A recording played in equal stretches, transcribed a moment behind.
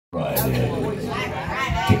Friday.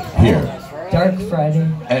 Here. Dark Friday.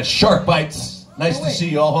 At Shark Bites. Nice to see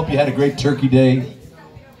you all. Hope you had a great turkey day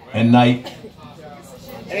and night.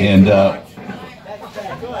 And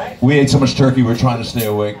we ate so much turkey, we're trying to stay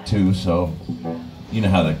awake too, so you know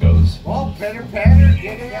how that goes. Well, pitter patter,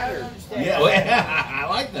 get better. Yeah, I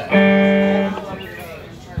like that.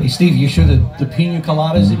 Hey Steve, you sure that the pina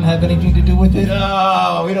coladas didn't have anything to do with it?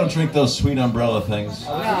 No, we don't drink those sweet umbrella things.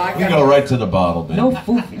 We go right to the bottle, baby. No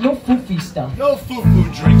foofy stuff. No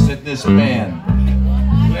foo-foo drinks at this band.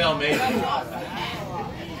 Well,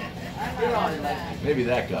 maybe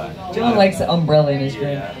that guy. John likes the umbrella in his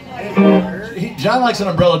drink. John likes an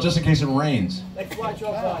umbrella just in case it rains.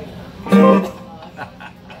 All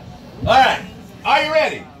right, are you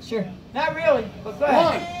ready? Sure. Not really, but go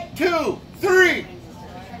ahead. 1, 2, 3.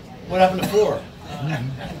 What happened to 4?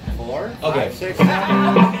 4, Okay. 5, 6, 7.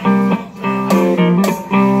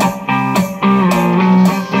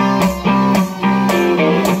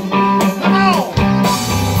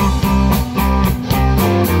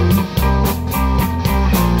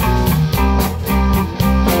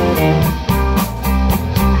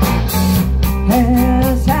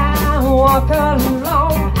 As I walk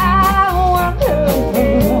along, I wonder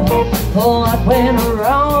what went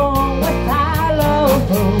wrong with our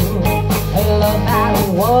love. A love that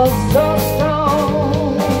was so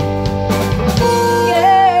strong.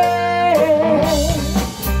 Yeah.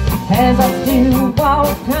 As I still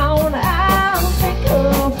walk on, I'll think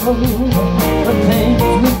of the things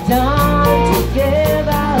we've done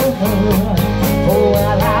together. Oh,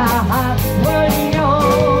 while our hearts were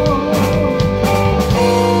young.